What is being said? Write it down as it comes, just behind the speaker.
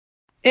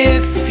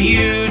If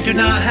you do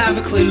not have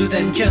a clue,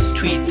 then just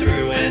tweet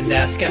through and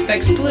ask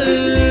FX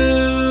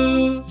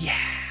Blue. Yeah.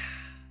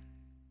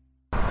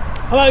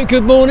 Hello,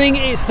 good morning.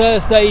 It's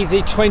Thursday the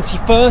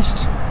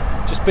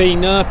 21st. Just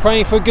been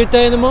praying for a good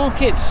day in the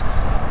markets.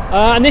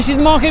 And this is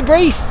Market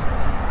Brief.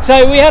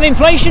 So we had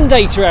inflation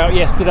data out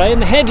yesterday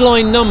and the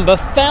headline number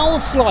fell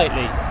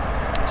slightly.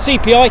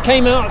 CPI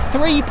came out at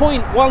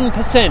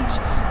 3.1%.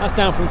 That's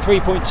down from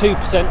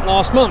 3.2%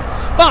 last month.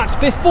 But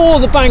before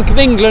the Bank of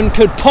England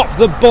could pop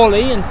the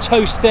bolly and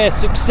toast their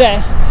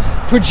success,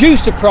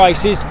 producer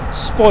prices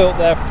spoilt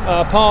their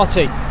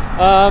party.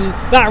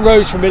 That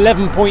rose from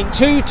 11.2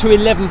 to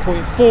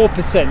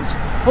 11.4%.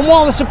 And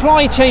while the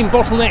supply chain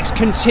bottlenecks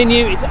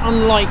continue, it's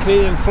unlikely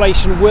that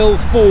inflation will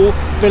fall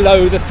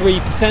below the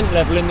 3%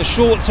 level in the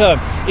short term,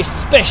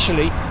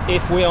 especially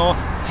if we are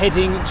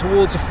heading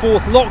towards a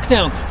fourth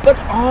lockdown. But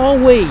are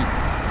we?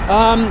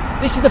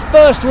 This is the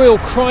first real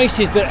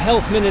crisis that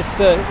Health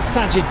Minister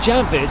Sajid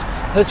Javid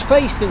has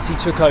faced since he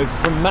took over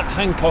from Matt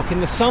Hancock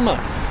in the summer.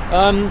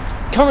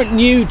 Current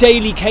new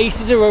daily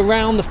cases are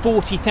around the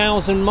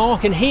 40,000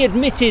 mark, and he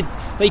admitted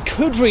they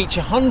could reach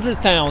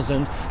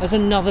 100,000 as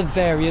another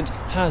variant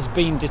has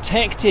been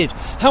detected.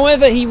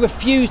 However, he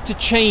refused to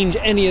change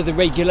any of the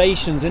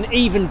regulations and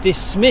even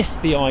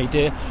dismissed the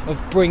idea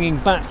of bringing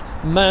back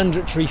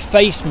mandatory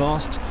face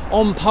masks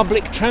on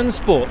public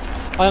transport.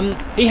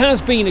 He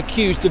has been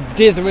accused of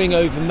dithering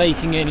over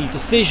making any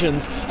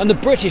decisions, and the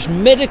British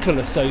Medical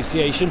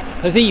Association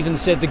has even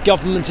said the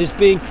government is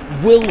being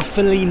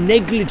willfully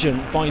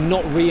negligent by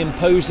not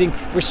reimposing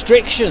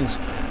restrictions.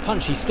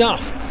 Punchy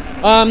stuff.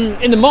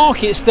 In the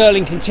market,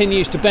 sterling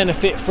continues to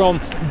benefit from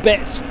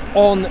bets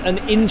on an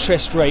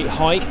interest rate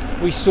hike.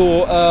 We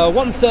saw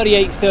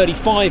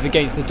 138.35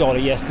 against the dollar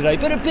yesterday,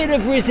 but a bit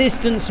of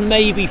resistance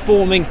may be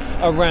forming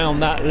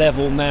around that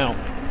level now.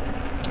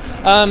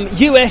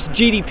 US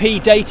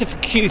GDP data for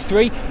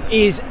Q3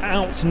 is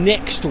out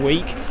next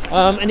week,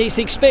 and it's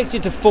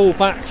expected to fall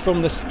back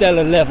from the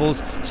stellar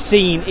levels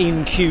seen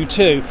in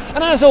Q2.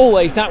 And as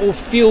always, that will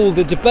fuel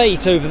the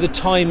debate over the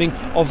timing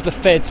of the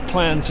Fed's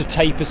plan to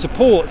taper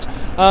support.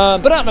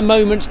 But at the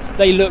moment,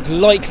 they look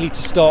likely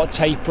to start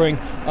tapering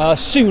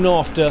soon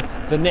after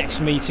the next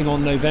meeting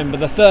on November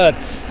the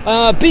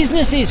 3rd.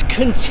 Businesses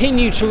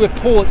continue to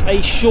report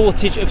a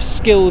shortage of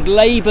skilled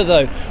labour,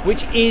 though,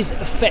 which is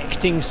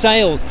affecting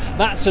sales.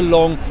 That's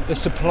alongside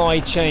supply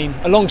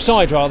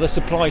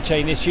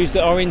chain issues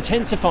that are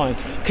intensifying.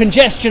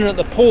 Congestion at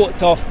the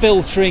ports are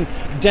filtering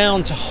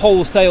down to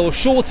wholesale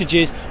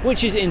shortages,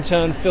 which is in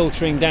turn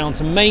filtering down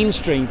to Main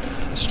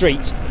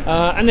Street.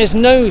 And there's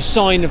no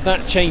sign of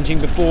that changing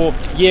before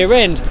year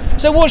end.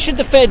 So what should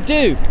the Fed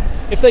do?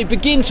 If they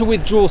begin to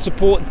withdraw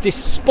support,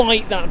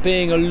 despite that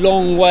being a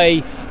long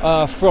way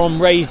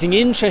from raising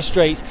interest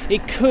rates,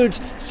 it could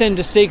send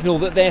a signal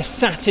that they're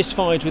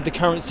satisfied with the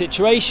current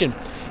situation.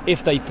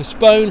 If they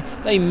postpone,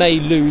 they may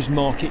lose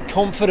market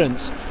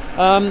confidence.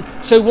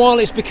 So while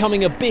it's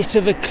becoming a bit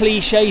of a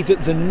cliche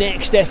that the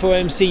next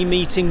FOMC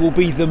meeting will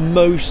be the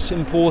most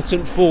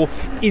important for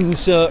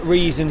insert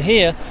reason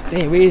here,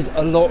 there is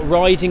a lot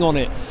riding on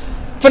it.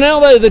 For now,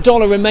 though, the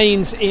dollar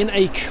remains in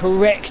a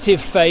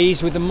corrective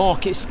phase, with the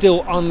market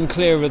still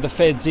unclear of the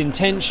Fed's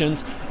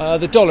intentions.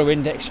 The dollar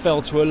index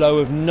fell to a low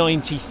of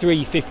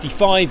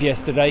 93.55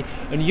 yesterday,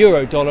 and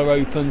euro dollar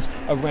opens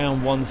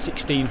around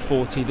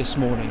 116.40 this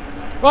morning.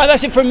 Right,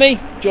 that's it from me.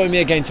 Join me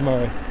again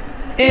tomorrow.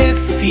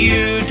 If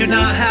you do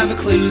not have a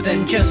clue,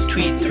 then just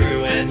tweet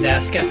through and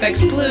ask FX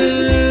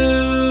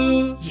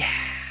Blue.